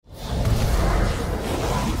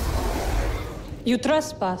You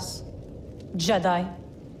trespass, Jedi.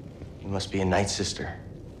 You must be a Night Sister.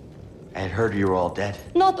 I had heard you were all dead.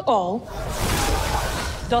 Not all.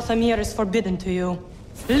 Dothamir is forbidden to you.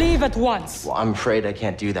 Leave at once. Well, I'm afraid I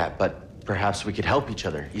can't do that, but perhaps we could help each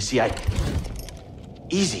other. You see,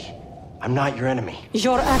 Easy. I'm not your enemy.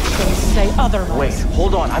 Your actions say otherwise. Wait,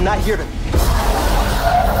 hold on. I'm not here to...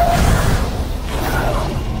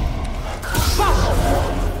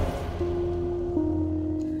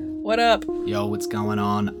 What up? Yo, what's going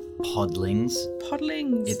on, podlings?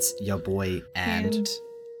 Podlings. It's your boy and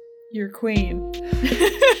your queen.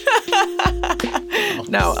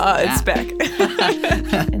 It's Beck.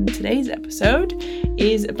 And today's episode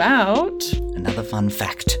is about... another fun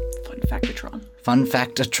fact. Fun factatron. Fun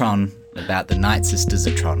factatron about the Night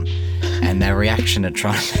Sisters-atron and their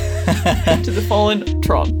reaction-atron. To the fallen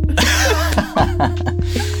Tron.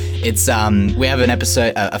 It's we have an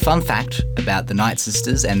episode, a fun fact about the Night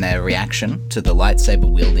Sisters and their reaction to the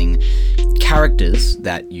lightsaber-wielding characters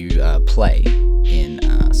that you play in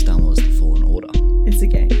Star Wars: The Fallen Order. It's a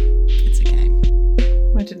game. It's a game.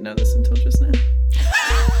 I didn't know this until just now.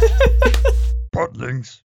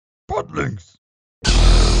 Podlings.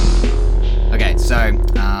 Okay, so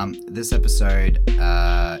this episode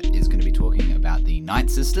is going to be talking about the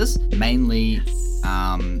Night Sisters, mainly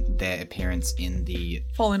their appearance in the...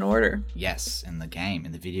 Fallen Order. Yes, in the game,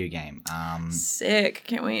 in the video game. Sick.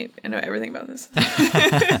 Can't wait. I know everything about this.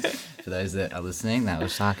 For those that are listening, that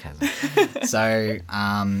was sarcasm. So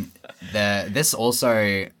this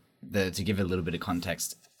also, to give a little bit of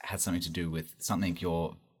context, has something to do with something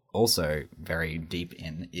you're also very deep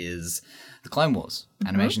in, is the Clone Wars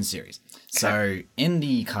animation series. Okay. So in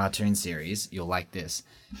the cartoon series, you'll like this.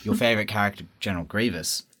 Your favorite character, General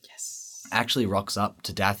Grievous, actually rocks up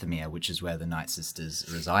to Dathomir, which is where the Night Sisters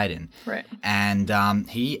reside in. Right. And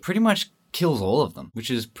he pretty much kills all of them, which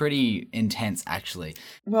is pretty intense, actually.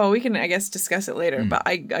 Well, we can, I guess, discuss it later. But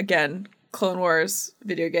again, Clone Wars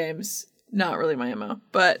video games, not really my MO.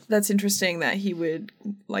 But that's interesting that he would,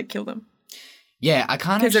 kill them. Yeah, I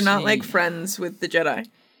can't because they're not, friends with the Jedi.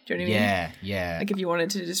 Do you know what I mean? Yeah. Like, if you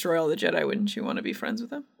wanted to destroy all the Jedi, wouldn't you want to be friends with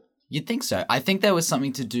them? You'd think so. I think there was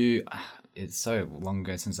something to do... It's so long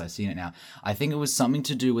ago since I've seen it now. I think it was something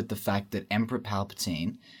to do with the fact that Emperor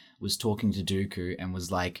Palpatine was talking to Dooku and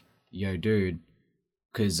was like, yo, dude,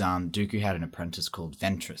 because Dooku had an apprentice called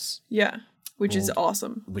Ventress. Yeah, which is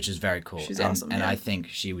awesome. Which is very cool. She's awesome, And I think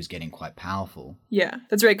she was getting quite powerful. Yeah,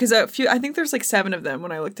 that's right, because I think there's 7 of them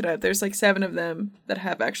when I looked it up. There's 7 of them that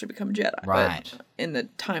have actually become Jedi. Right. But in the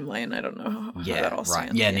timeline, I don't know how that all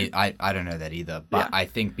stands. Yeah, I don't know that either. But I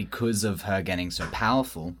think because of her getting so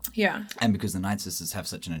powerful, and because the Night Sisters have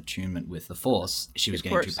such an attunement with the Force, she was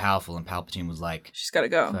getting too powerful, and Palpatine was like, she's got to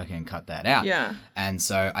go. Fucking cut that out. Yeah. And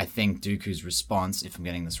so I think Dooku's response, if I'm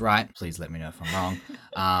getting this right, please let me know if I'm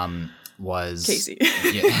wrong, was... Casey.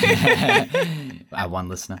 Our one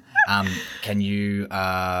listener. Can you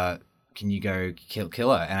go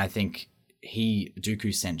kill her? And I think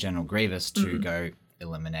Dooku sent General Grievous to go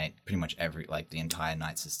eliminate pretty much the entire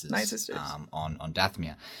Night Sisters. On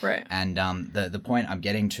Dathomir. Right. And the point I'm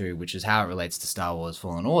getting to, which is how it relates to Star Wars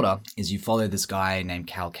Fallen Order, is you follow this guy named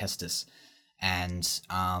Cal Kestis, and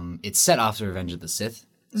it's set after Revenge of the Sith.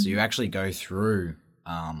 So you actually go through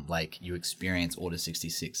you experience Order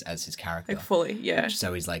 66 as his character. Fully, yeah.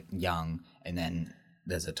 So he's young, and then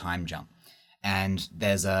there's a time jump. And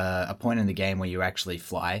there's a point in the game where you actually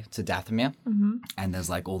fly to Dathomir, and there's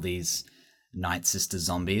all these Night Sister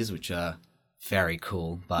zombies, which are very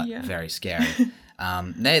cool, but very scary.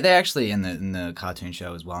 They're actually in the cartoon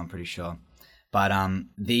show as well, I'm pretty sure. But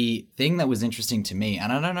the thing that was interesting to me,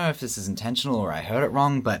 and I don't know if this is intentional or I heard it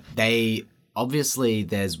wrong, but obviously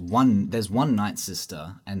there's one Night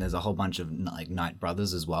Sister, and there's a whole bunch of Night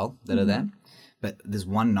Brothers as well that are there. But there's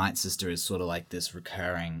one Night Sister is sort of this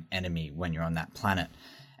recurring enemy when you're on that planet,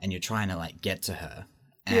 and you're trying to get to her,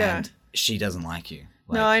 and she doesn't like you.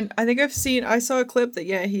 No, I think I saw a clip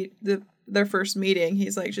that their first meeting,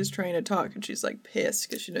 he's just trying to talk, and she's pissed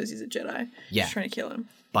because she knows he's a Jedi. Yeah. She's trying to kill him.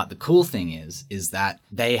 But the cool thing is that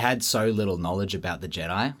they had so little knowledge about the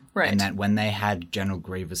Jedi, right? And that when they had General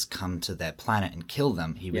Grievous come to their planet and kill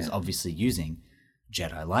them, he was obviously using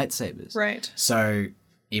Jedi lightsabers, right? So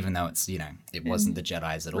even though it's it wasn't the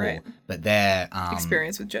Jedis at all, but their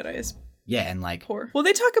experience with Jedi is and poor. Well,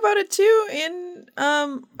 they talk about it too in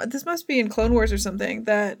this must be in Clone Wars or something,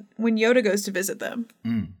 that when Yoda goes to visit them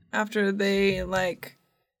after they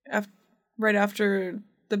right after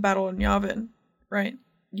the battle in Yavin, right?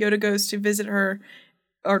 Yoda goes to visit her,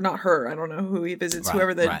 or not her, I don't know who he visits,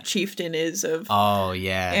 whoever the chieftain is of... Oh,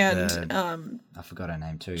 yeah. And I forgot her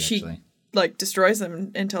name too, actually. like destroys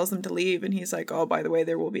them and tells them to leave. And he's like, oh, by the way,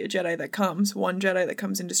 there will be a Jedi that comes, one Jedi that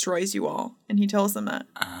comes and destroys you all. And he tells them that.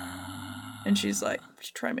 And she's like,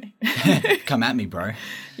 try me. Come at me, bro.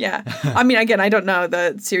 Yeah. I mean, again, I don't know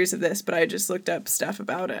the series of this, but I just looked up stuff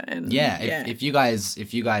about it. And if you guys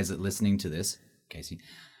are listening to this, Casey,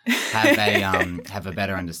 have a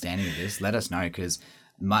better understanding of this, let us know, because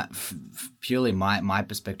purely my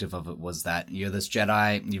perspective of it was that you're this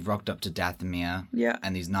Jedi, you've rocked up to Dathomir,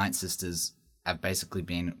 and these Night Sisters have basically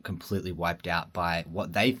been completely wiped out by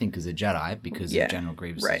what they think is a Jedi because of General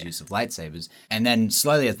Grievous' use of lightsabers. And then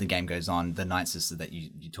slowly as the game goes on, the Night Sister that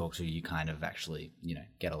you talk to, you kind of actually,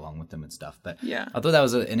 get along with them and stuff. But I thought that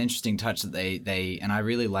was an interesting touch that they and I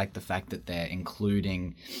really like the fact that they're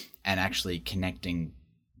including and actually connecting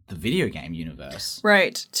the video game universe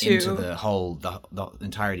into the whole, the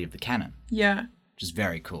entirety of the canon. Yeah. Which is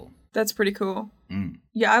very cool. That's pretty cool.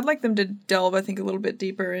 Yeah, I'd like them to delve, I think, a little bit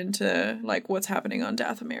deeper into like what's happening on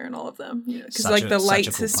Dathomir and all of them. Because like the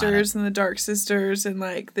Light Sisters and the Dark Sisters and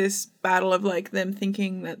like this battle of like them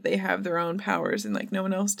thinking that they have their own powers and like no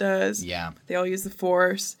one else does. Yeah. They all use the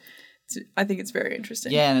Force. I think it's very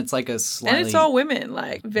interesting. Yeah, and it's like a slightly... And it's all women,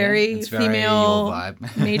 like very female, vibe.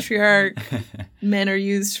 matriarch. Men are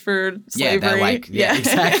used for slavery. Yeah, they're like... Yeah,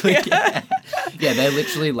 exactly. Yeah, they're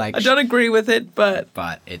literally like... I don't agree with it, but...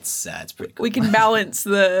 But it's pretty cool. We can balance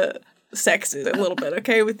the sexes a little bit,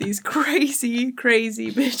 okay, with these crazy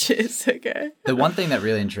bitches, okay? The one thing that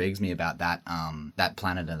really intrigues me about that that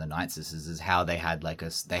planet of the Night Sisters is how they had like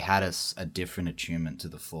a different attunement to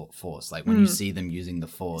the Force. Like when you see them using the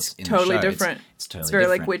Force in totally the show, different. It's totally it's very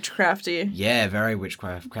different. like witchcrafty. Yeah, very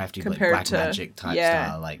witchcrafty, like black magic type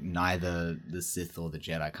style. Like neither the Sith or the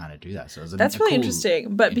Jedi kind of do that. So it was that's really cool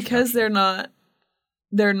interesting. But because they're not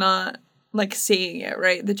like seeing it,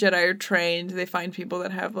 right? The Jedi are trained. They find people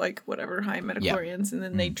that have like whatever high midichlorians, and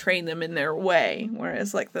then they train them in their way.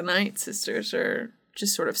 Whereas like the Night Sisters are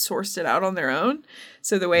just sort of sourced it out on their own.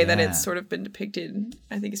 So the way that it's sort of been depicted,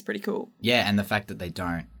 I think, is pretty cool. Yeah, and the fact that they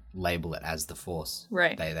don't label it as the Force,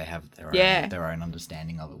 right? They have their own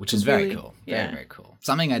understanding of it, which is very cool. Very cool.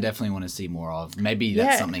 Something I definitely want to see more of. Maybe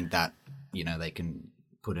that's something that they can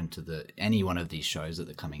put into any one of these shows that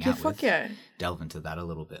they're coming out with. Delve into that a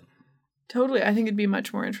little bit. Totally. I think it'd be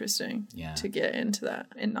much more interesting to get into that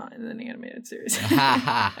and not in an animated series.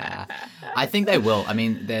 I think they will. I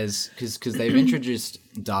mean, because they've introduced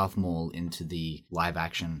Darth Maul into the live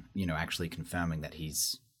action, actually confirming that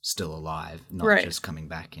he's still alive, not just coming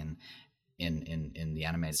back in the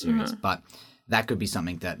animated series. But that could be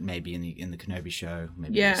something that maybe in the Kenobi show,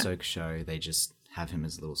 maybe the Ahsoka show, they just have him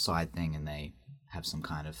as a little side thing and they have some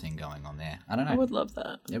kind of thing going on there. I don't know. I would love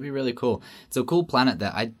that. It'd be really cool. It's a cool planet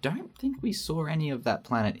that I don't think we saw any of that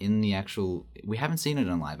planet in the actual... We haven't seen it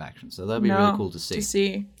in live action, so that'd be really cool to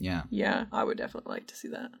see. Yeah. Yeah, I would definitely like to see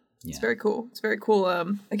that. Yeah. It's very cool. It's very cool.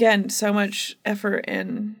 Again, so much effort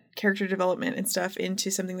and character development and stuff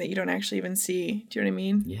into something that you don't actually even see. Do you know what I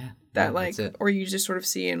mean? Yeah. That or you just sort of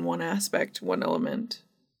see in one aspect, one element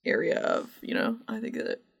area of, I think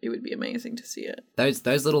that it would be amazing to see it.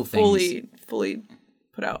 Those little things fully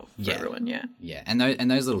put out for everyone. Yeah, and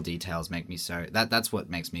those little details make me so that's what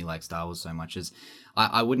makes me like Star Wars so much. Is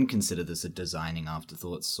I wouldn't consider this a designing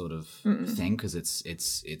afterthoughts sort of thing, because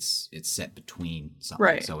it's set between something.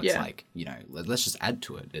 Right. So it's like let's just add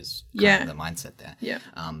to it. Is kind of the mindset there. Yeah.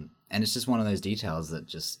 And it's just one of those details that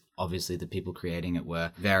just obviously the people creating it were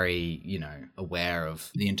very, aware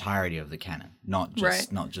of the entirety of the canon, not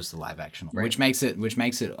just the live action, which makes it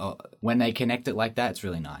when they connect it like that, it's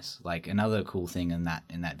really nice. Like another cool thing in that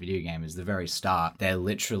video game is the very start, they're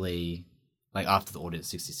literally like after the Order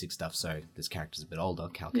 66 stuff. So this character's a bit older,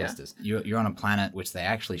 Cal Kestis. You're on a planet which they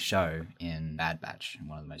actually show in Bad Batch, in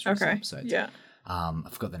one of the most recent episodes. Yeah. I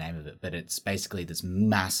forgot the name of it, but it's basically this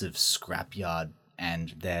massive scrapyard,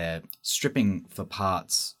 and they're stripping for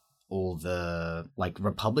parts all the like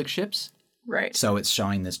Republic ships. Right. So it's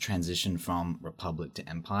showing this transition from Republic to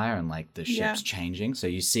Empire and like the ships changing. So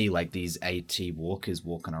you see like these AT walkers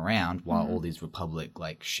walking around while all these Republic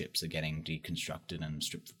like ships are getting deconstructed and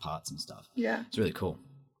stripped for parts and stuff. Yeah. It's really cool.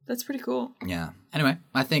 That's pretty cool. Yeah. Anyway,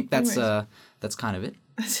 I think that's kind of it.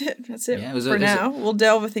 That's it. Yeah, we'll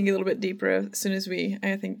delve, I think, a little bit deeper as soon as we,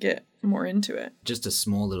 I think, get more into it. Just a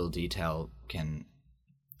small little detail can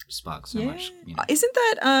spark so much. Isn't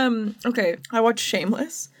that okay? I watched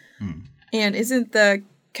Shameless, and isn't the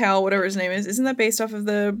Cal, whatever his name isn't that based off of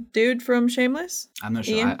the dude from Shameless? I'm not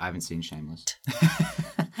sure. I haven't seen Shameless.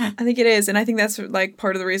 I think it is, and I think that's like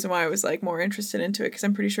part of the reason why I was like more interested into it, because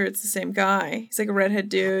I'm pretty sure it's the same guy. He's like a redhead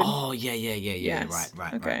dude. Oh yeah. Yes.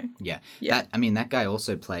 Right. Okay. Right. Yeah. Yeah. That guy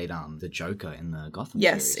also played the Joker in the Gotham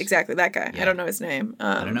Yes, series. exactly, that guy. Yeah. I don't know his name.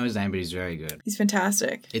 I don't know his name, but he's very good. He's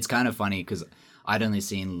fantastic. It's kind of funny because I'd only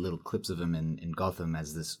seen little clips of him in Gotham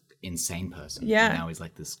as this insane person. Yeah. And now he's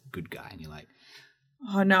like this good guy, and you're like,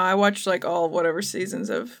 Oh no, I watched like all whatever seasons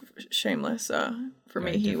of Shameless. For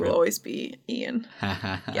me, Very he different. will always be Ian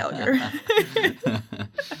Gallagher. well,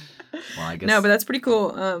 I guess. No, but that's pretty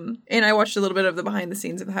cool. And I watched a little bit of the behind the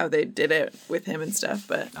scenes of how they did it with him and stuff,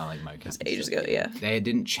 but I like mocap. ages ago, yeah. They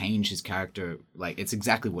didn't change his character. Like, it's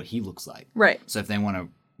exactly what he looks like. Right. So if they want to,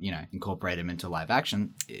 incorporate him into live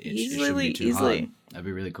action, it shouldn't be too Easily. hard. That'd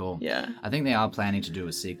be really cool. Yeah. I think they are planning to do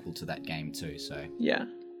a sequel to that game too, so Yeah.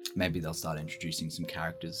 maybe they'll start introducing some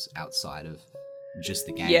characters outside of just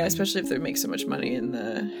the game. Yeah, and- especially if they make so much money in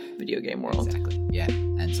the video game world. Exactly. Yeah,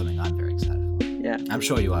 and something I'm very excited for. Yeah. I'm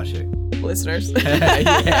sure you are too. Listeners.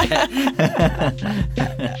 Yeah.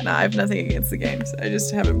 Nah, I have nothing against the games. I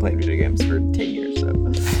just haven't played video games for 10 years, so.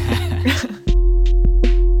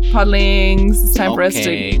 Podlings, it's time for us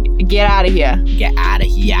Okay. to get out of here. Get out of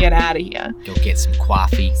here. Get out of here. Go get some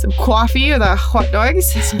coffee. Some coffee or the hot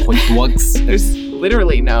dogs? Some hot dogs. There's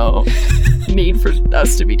literally no need for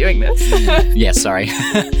us to be doing this. Yeah, sorry.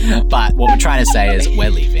 But what we're trying to say is we're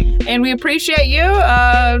leaving. And we appreciate you. Check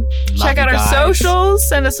you out our guys. socials.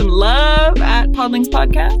 Send us some love at Podlings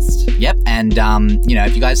Podcast. Yep, and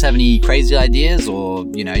if you guys have any crazy ideas or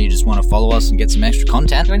you just want to follow us and get some extra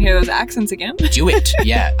content, You want to hear those accents again? do it.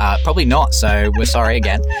 Yeah, probably not. So we're sorry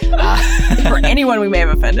again. For anyone we may have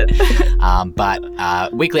offended.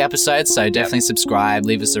 But weekly episodes. So definitely subscribe,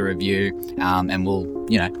 leave us a review, and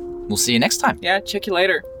we'll see you next time. Yeah, check you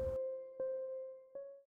later.